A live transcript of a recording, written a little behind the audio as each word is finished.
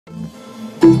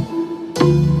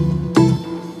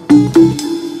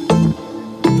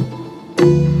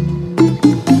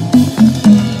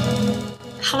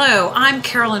I'm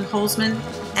Carolyn Holzman,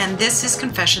 and this is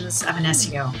Confessions of an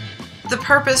SEO. The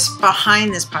purpose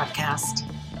behind this podcast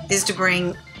is to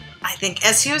bring, I think,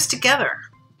 SEOs together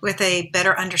with a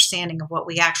better understanding of what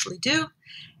we actually do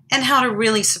and how to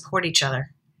really support each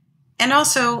other, and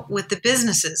also with the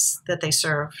businesses that they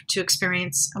serve to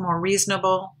experience a more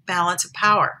reasonable balance of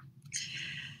power.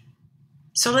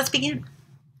 So let's begin.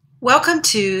 Welcome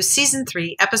to Season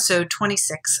 3, Episode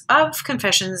 26 of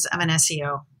Confessions of an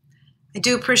SEO. I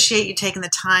do appreciate you taking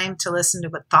the time to listen to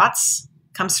what thoughts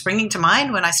come springing to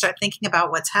mind when I start thinking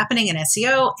about what's happening in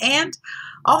SEO and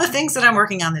all the things that I'm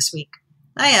working on this week.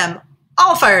 I am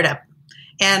all fired up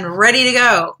and ready to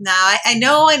go. Now, I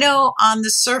know on the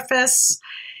surface,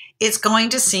 it's going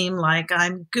to seem like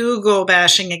I'm Google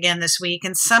bashing again this week,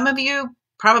 and some of you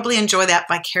probably enjoy that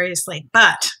vicariously,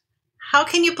 but how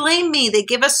can you blame me? They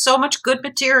give us so much good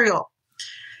material.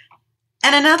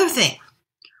 And another thing,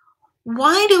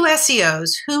 why do SEOs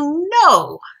who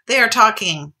know they are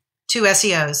talking to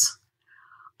SEOs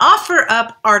offer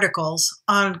up articles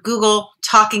on Google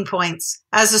talking points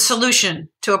as a solution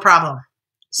to a problem?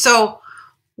 So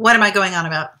what am I going on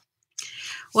about?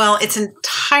 Well, it's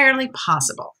entirely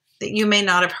possible that you may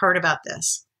not have heard about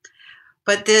this,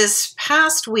 but this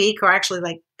past week, or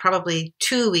actually probably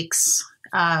 2 weeks,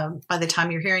 by the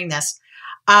time you're hearing this,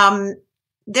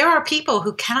 there are people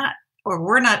who cannot or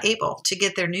were not able to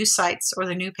get their new sites or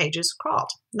their new pages crawled.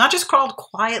 Not just crawled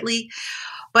quietly,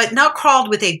 but not crawled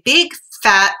with a big,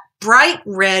 fat, bright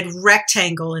red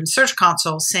rectangle in Search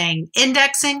Console saying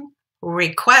indexing,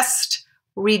 request,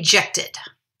 rejected.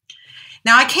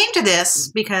 Now, I came to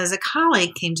this because a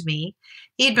colleague came to me.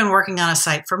 He'd been working on a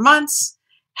site for months,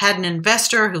 had an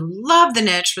investor who loved the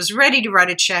niche, was ready to write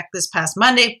a check this past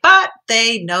Monday, but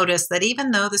they noticed that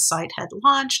even though the site had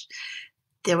launched,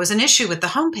 there was an issue with the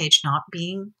homepage not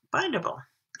being bindable.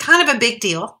 Kind of a big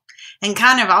deal, and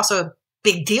kind of also a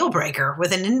big deal breaker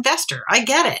with an investor. I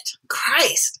get it.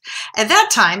 Christ. At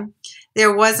that time,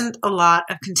 there wasn't a lot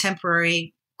of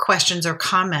contemporary questions or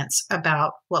comments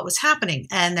about what was happening,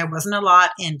 and there wasn't a lot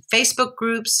in Facebook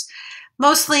groups.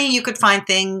 Mostly you could find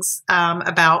things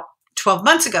about 12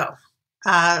 months ago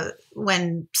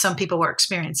when some people were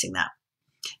experiencing that.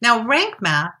 Now, Rank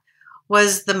Math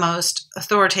was the most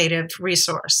authoritative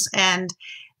resource, and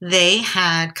they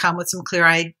had come with some clear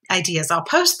ideas. I'll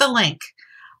post the link,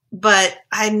 but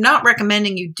I'm not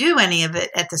recommending you do any of it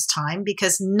at this time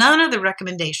because none of the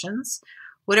recommendations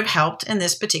would have helped in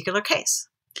this particular case.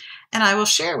 And I will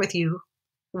share with you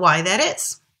why that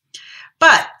is.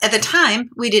 But at the time,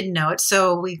 we didn't know it,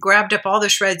 so we grabbed up all the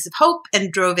shreds of hope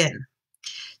and drove in.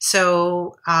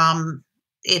 So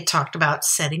it talked about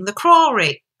setting the crawl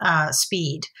rate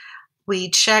speed.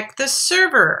 We checked the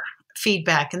server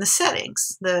feedback in the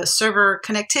settings, the server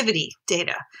connectivity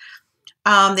data,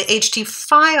 the HT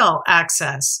file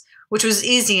access, which was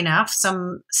easy enough.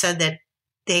 Some said that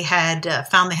they had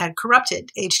found they had corrupted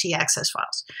HT access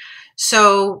files.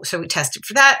 So we tested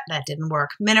for that. That didn't work.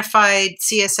 Minified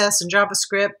CSS and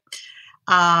JavaScript,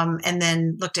 and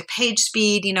then looked at page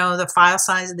speed, the file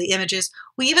size of the images.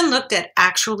 We even looked at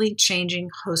actually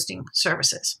changing hosting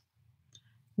services.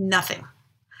 Nothing.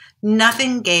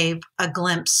 Nothing gave a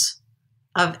glimpse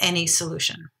of any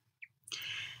solution.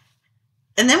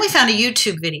 And then we found a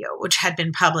YouTube video, which had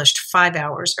been published 5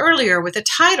 hours earlier with a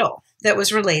title that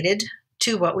was related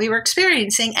to what we were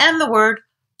experiencing and the word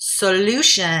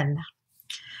solution.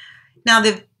 Now,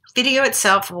 the video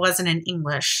itself wasn't in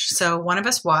English, so one of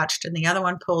us watched and the other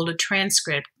one pulled a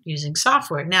transcript using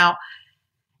software. Now,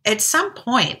 at some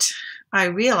point, I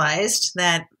realized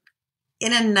that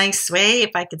in a nice way,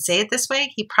 if I could say it this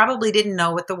way, he probably didn't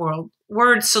know what the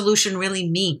word solution really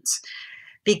means,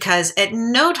 because at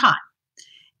no time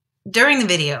during the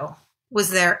video was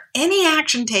there any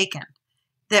action taken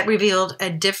that revealed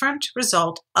a different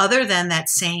result other than that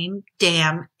same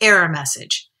damn error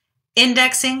message.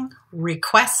 Indexing,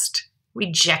 request,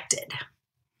 rejected.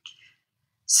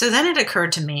 So then it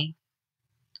occurred to me,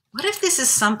 what if this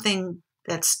is something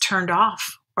that's turned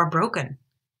off or broken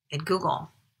at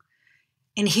Google?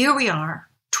 And here we are,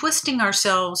 twisting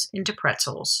ourselves into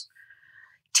pretzels,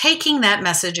 taking that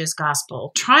message as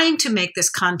gospel, trying to make this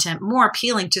content more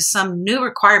appealing to some new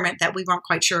requirement that we weren't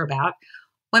quite sure about,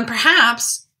 when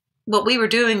perhaps what we were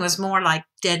doing was more like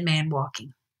dead man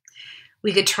walking.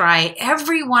 We could try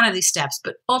every one of these steps,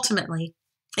 but ultimately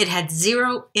it had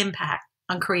zero impact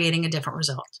on creating a different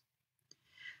result.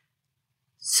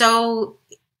 So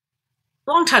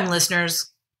longtime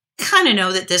listeners kind of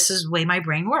know that this is the way my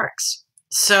brain works.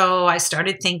 So I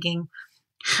started thinking,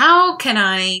 how can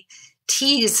I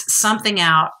tease something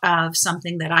out of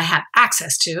something that I have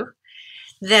access to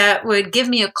that would give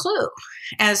me a clue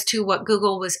as to what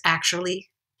Google was actually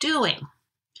doing.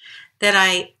 That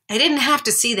I didn't have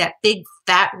to see that big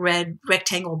fat red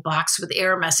rectangle box with the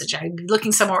error message. I'd be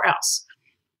looking somewhere else.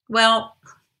 Well,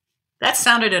 that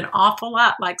sounded an awful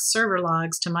lot like server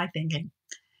logs to my thinking.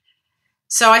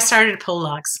 So I started to pull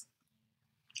logs.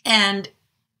 And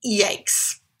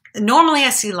yikes. Normally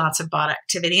I see lots of bot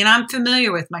activity, and I'm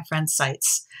familiar with my friend's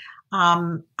sites.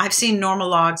 I've seen normal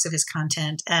logs of his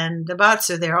content, and the bots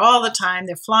are there all the time.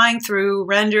 They're flying through,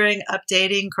 rendering,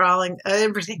 updating, crawling,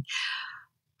 everything.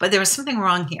 But there was something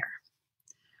wrong here.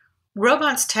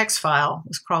 Robot's text file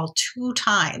was crawled 2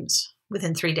 times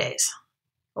within 3 days.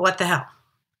 What the hell?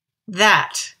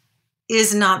 That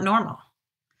is not normal.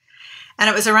 And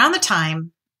it was around the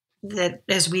time that,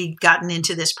 as we'd gotten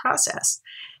into this process,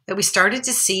 that we started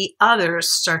to see others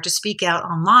start to speak out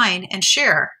online and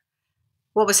share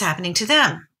what was happening to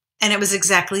them. And it was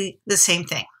exactly the same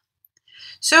thing.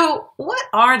 So what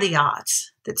are the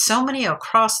odds that so many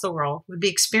across the world would be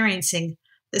experiencing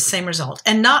the same result?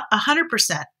 And not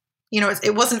 100%.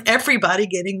 It wasn't everybody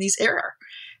getting these error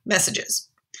messages.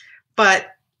 But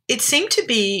it seemed to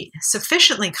be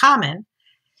sufficiently common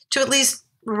to at least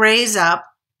raise up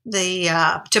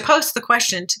to post the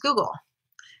question to Google.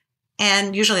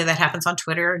 And usually that happens on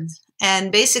Twitter.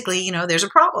 And basically, there's a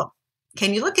problem.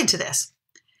 Can you look into this?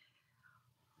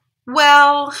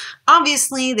 Well,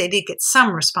 obviously they did get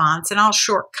some response, and I'll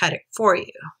shortcut it for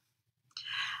you.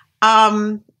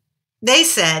 They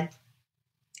said,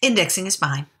 indexing is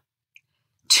fine.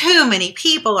 Too many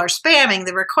people are spamming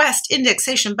the request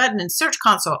indexation button in Search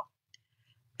Console.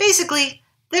 Basically,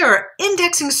 there are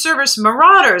indexing service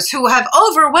marauders who have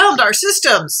overwhelmed our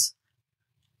systems.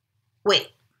 Wait.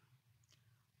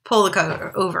 Pull the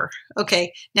cover over.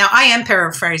 Okay, now I am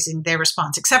paraphrasing their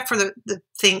response, except for the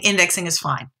thing indexing is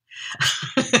fine.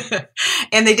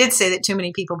 And they did say that too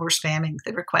many people were spamming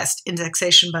the request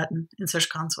indexation button in Search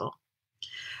Console.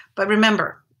 But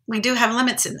remember, we do have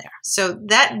limits in there. So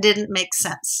that didn't make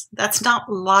sense. That's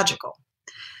not logical.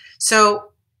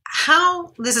 So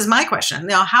this is my question.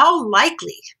 Now, how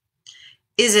likely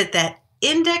is it that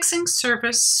indexing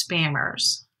service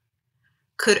spammers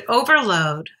could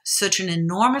overload such an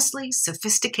enormously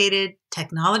sophisticated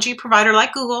technology provider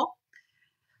like Google,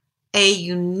 a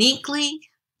uniquely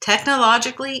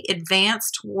technologically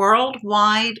advanced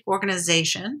worldwide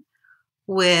organization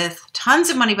with tons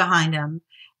of money behind them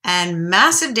and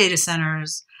massive data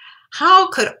centers? How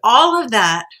could all of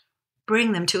that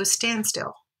bring them to a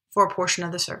standstill for a portion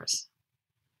of the service?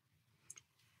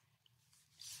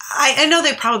 I know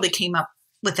they probably came up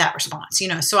with that response,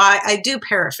 so I do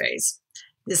paraphrase.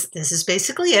 This is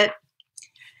basically it.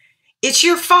 It's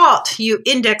your fault, you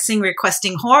indexing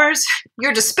requesting whores.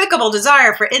 Your despicable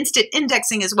desire for instant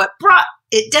indexing is what brought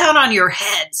it down on your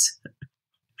heads.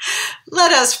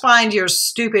 Let us find your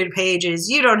stupid pages.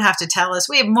 You don't have to tell us.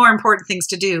 We have more important things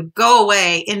to do. Go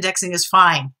away. Indexing is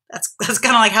fine. That's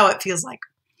kind of like how it feels like.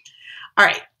 All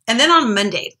right. And then on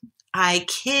Monday, I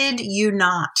kid you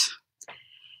not,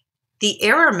 the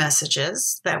error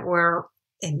messages that were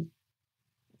in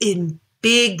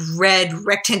big red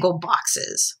rectangle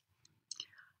boxes,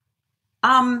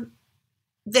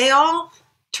 they all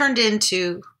turned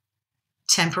into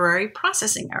temporary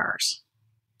processing errors.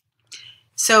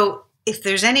 So if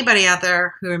there's anybody out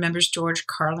there who remembers George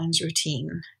Carlin's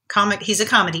routine, he's a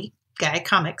comedy guy,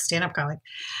 stand-up comic,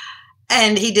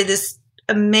 and he did this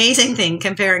amazing thing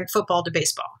comparing football to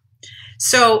baseball.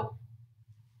 So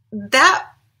that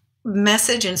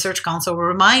message in Search Console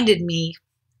reminded me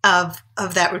of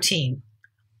that routine.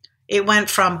 It went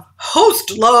from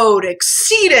host load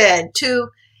exceeded to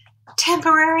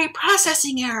temporary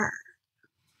processing error.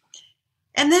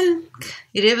 And then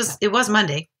it was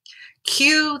Monday.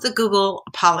 Cue the Google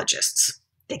apologists.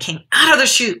 They came out of the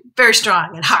chute very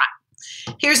strong and hot.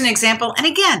 Here's an example. And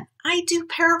again, I do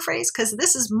paraphrase because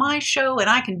this is my show and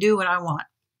I can do what I want.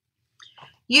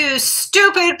 You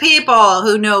stupid people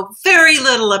who know very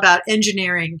little about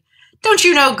engineering. Don't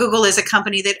you know Google is a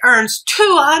company that earns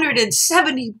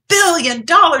 $270 billion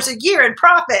a year in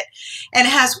profit and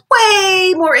has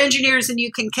way more engineers than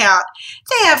you can count?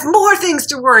 They have more things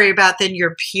to worry about than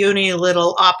your puny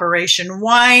little operation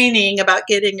whining about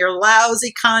getting your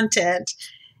lousy content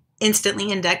instantly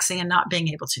indexing and not being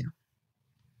able to.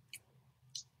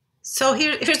 So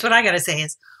here's what I got to say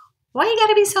is, why you got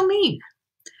to be so mean?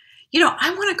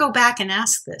 I want to go back and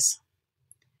ask this.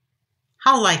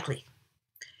 How likely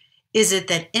is it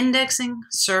that indexing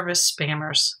service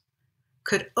spammers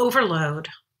could overload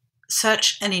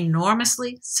such an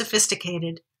enormously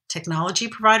sophisticated technology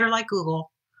provider like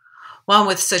Google one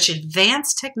with such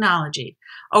advanced technology,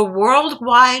 a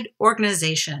worldwide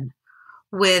organization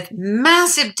with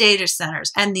massive data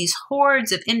centers, and these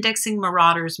hordes of indexing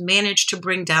marauders managed to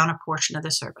bring down a portion of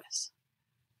the service?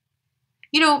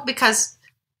 Because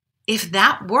if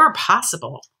that were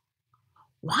possible,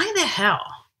 why the hell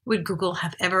would Google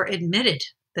have ever admitted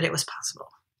that it was possible?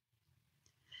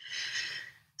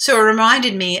 So it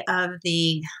reminded me of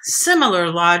the similar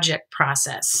logic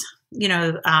process. Do you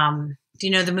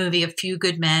know the movie A Few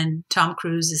Good Men? Tom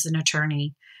Cruise is an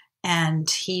attorney,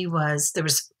 and there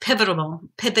was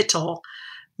pivotal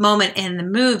moment in the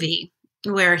movie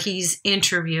where he's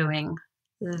interviewing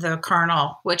the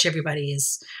colonel, which everybody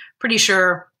is pretty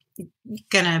sure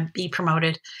going to be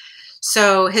promoted.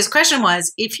 So his question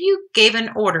was, if you gave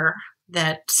an order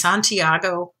that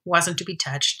Santiago wasn't to be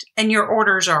touched, and your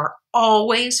orders are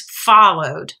always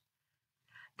followed,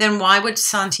 then why would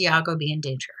Santiago be in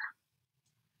danger?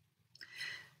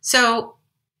 So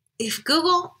if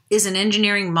Google is an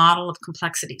engineering model of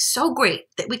complexity so great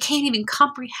that we can't even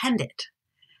comprehend it,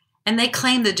 and they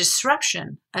claim the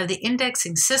disruption of the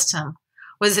indexing system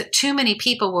was that too many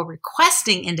people were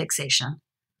requesting indexation,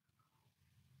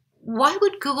 why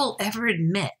would Google ever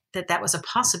admit that that was a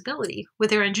possibility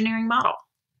with their engineering model?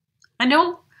 I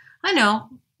know.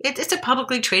 It's a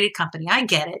publicly traded company. I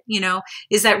get it.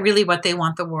 Is that really what they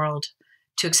want the world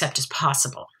to accept as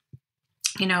possible?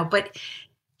 But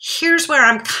here's where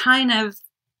I'm kind of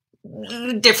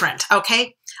different,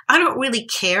 okay? I don't really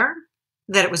care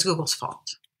that it was Google's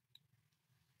fault.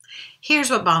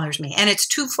 Here's what bothers me, and it's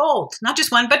twofold, not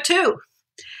just one, but two.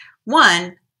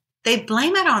 One, they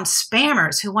blame it on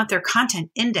spammers who want their content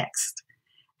indexed.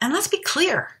 And let's be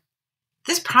clear,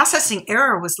 this processing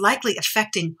error was likely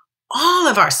affecting all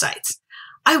of our sites.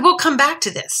 I will come back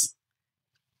to this.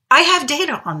 I have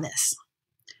data on this.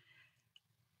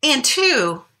 And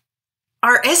two,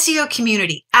 our SEO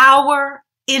community, our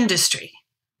industry,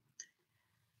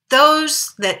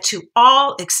 those that to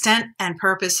all extent and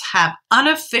purpose have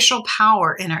unofficial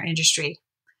power in our industry,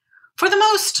 for the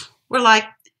most, we're like,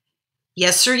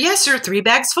 yes, sir, 3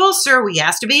 bags full, sir. We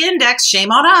asked to be indexed.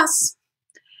 Shame on us.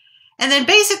 And then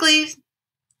basically,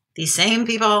 these same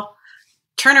people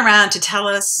turn around to tell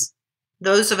us,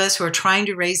 those of us who are trying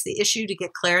to raise the issue to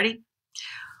get clarity,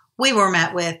 we were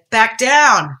met with, back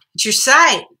down. It's your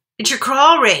site. It's your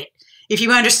crawl rate. If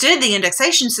you understood the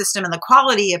indexation system and the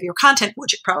quality of your content,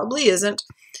 which it probably isn't,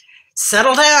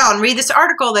 settle down. Read this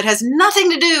article that has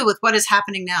nothing to do with what is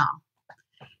happening now.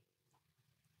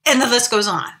 And the list goes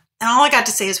on. And all I got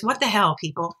to say is, what the hell,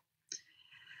 people?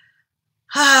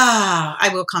 I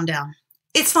will calm down.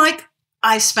 It's like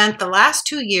I spent the last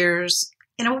 2 years,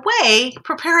 in a way,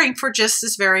 preparing for just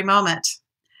this very moment.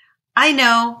 I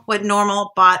know what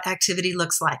normal bot activity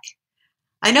looks like.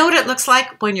 I know what it looks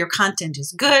like when your content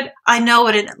is good. I know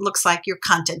what it looks like your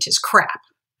content is crap.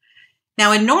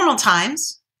 Now, in normal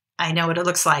times, I know what it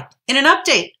looks like. In an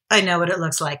update, I know what it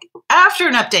looks like. After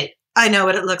an update, I know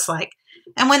what it looks like.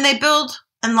 And when they build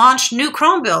and launch new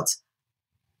Chrome builds,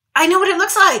 I know what it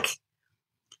looks like.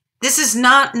 This is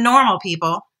not normal,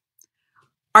 people.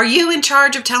 Are you in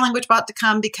charge of telling which bot to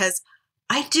come? Because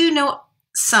I do know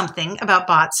something about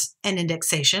bots and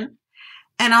indexation.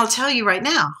 And I'll tell you right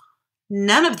now,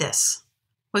 none of this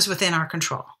was within our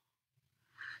control.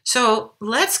 So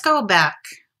let's go back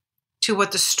to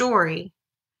what the story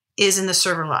is in the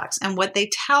server logs and what they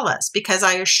tell us, because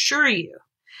I assure you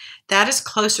that is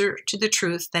closer to the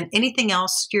truth than anything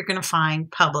else you're going to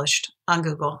find published on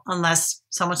Google, unless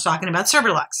someone's talking about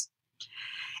server logs.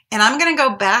 And I'm going to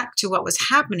go back to what was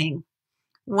happening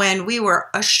when we were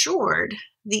assured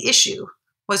the issue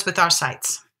was with our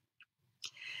sites.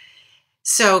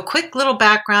 So quick little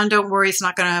background, don't worry, it's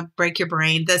not going to break your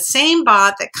brain. The same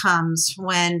bot that comes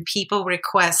when people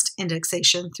request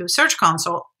indexation through Search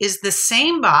Console is the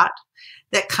same bot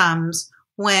that comes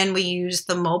when we use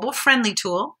the mobile-friendly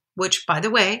tool, which, by the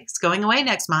way, is going away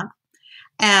next month,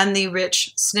 and the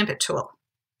rich snippet tool.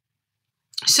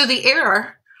 So the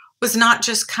error was not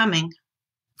just coming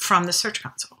from the Search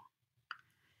Console.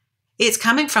 It's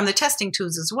coming from the testing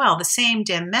tools as well, the same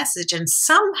damn message, and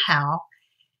somehow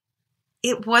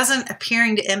it wasn't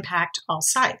appearing to impact all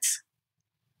sites.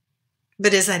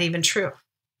 But is that even true?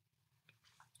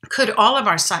 Could all of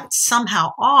our sites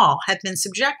somehow all have been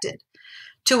subjected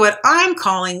to what I'm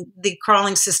calling the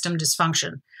crawling system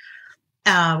dysfunction,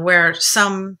 where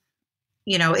some,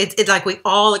 it's like we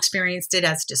all experienced it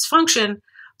as dysfunction,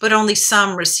 but only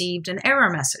some received an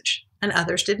error message and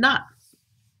others did not.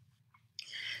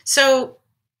 So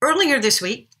earlier this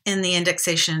week in the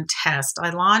indexation test,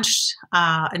 I launched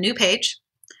a new page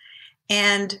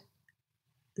and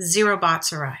 0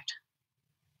 bots arrived.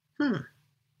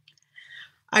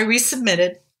 I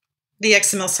resubmitted the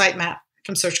XML sitemap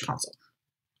from Search Console.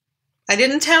 I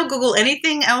didn't tell Google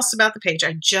anything else about the page.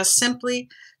 I just simply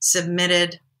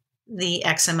submitted the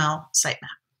XML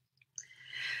sitemap.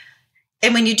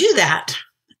 And when you do that,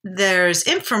 there's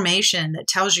information that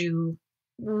tells you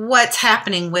what's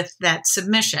happening with that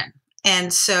submission.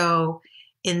 And so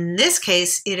in this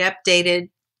case, it updated,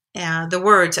 the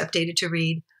words updated to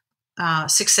read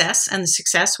success, and the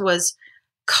success was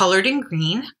colored in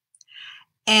green.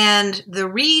 And the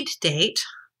read date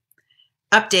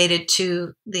updated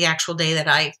to the actual day that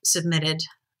I submitted.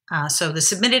 So the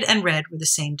submitted and read were the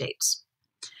same dates.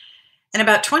 And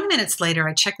about 20 minutes later,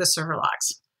 I checked the server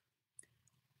logs.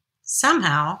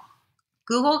 Somehow,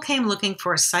 Google came looking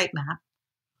for a sitemap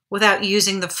without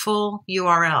using the full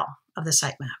URL of the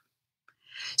sitemap.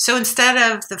 So instead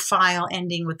of the file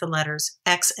ending with the letters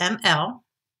XML,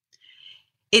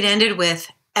 it ended with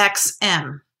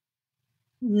XM,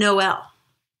 no L.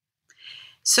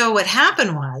 So what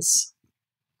happened was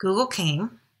Google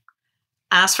came,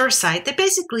 asked for a site that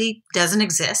basically doesn't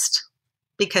exist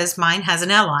because mine has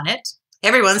an L on it.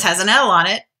 Everyone's has an L on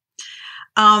it.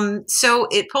 So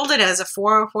it pulled it as a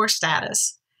 404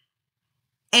 status.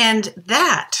 And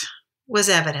that was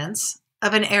evidence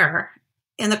of an error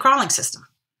in the crawling system.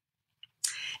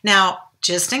 Now,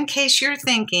 just in case you're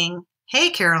thinking, hey,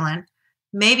 Carolyn,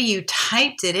 maybe you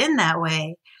typed it in that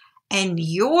way and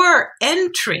your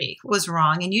entry was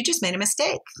wrong and you just made a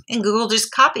mistake and Google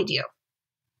just copied you.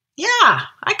 Yeah,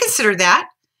 I considered that.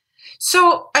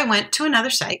 So I went to another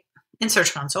site in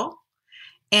Search Console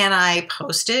and I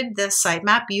posted the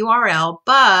sitemap URL,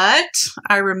 but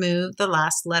I removed the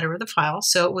last letter of the file.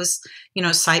 So it was,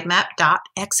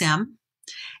 sitemap.xm.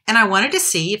 And I wanted to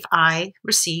see if I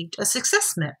received a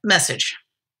success message.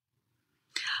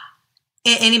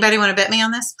 Anybody want to bet me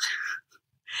on this?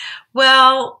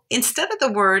 Well, instead of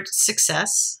the word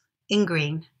success in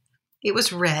green, it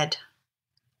was red,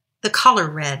 the color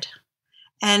red.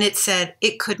 And it said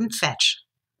it couldn't fetch.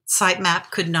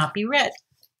 Sitemap could not be read.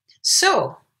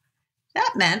 So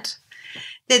that meant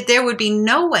that there would be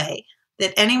no way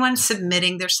that anyone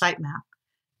submitting their sitemap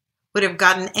would have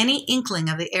gotten any inkling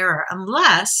of the error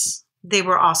unless they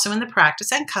were also in the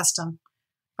practice and custom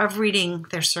of reading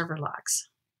their server logs.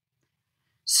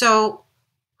 So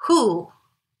who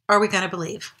are we going to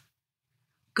believe?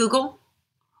 Google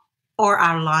or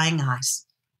our lying eyes?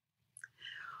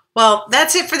 Well,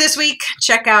 that's it for this week.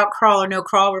 Check out Crawl or No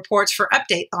Crawl reports for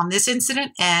update on this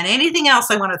incident and anything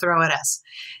else I want to throw at us.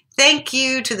 Thank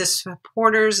you to the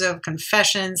supporters of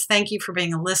Confessions. Thank you for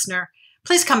being a listener.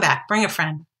 Please come back, bring a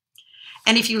friend.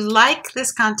 And if you like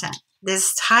this content,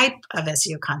 this type of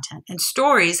SEO content and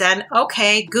stories and,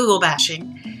 okay, Google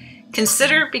bashing,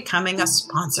 consider becoming a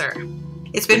sponsor.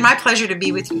 It's been my pleasure to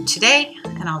be with you today,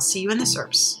 and I'll see you in the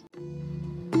SERPs.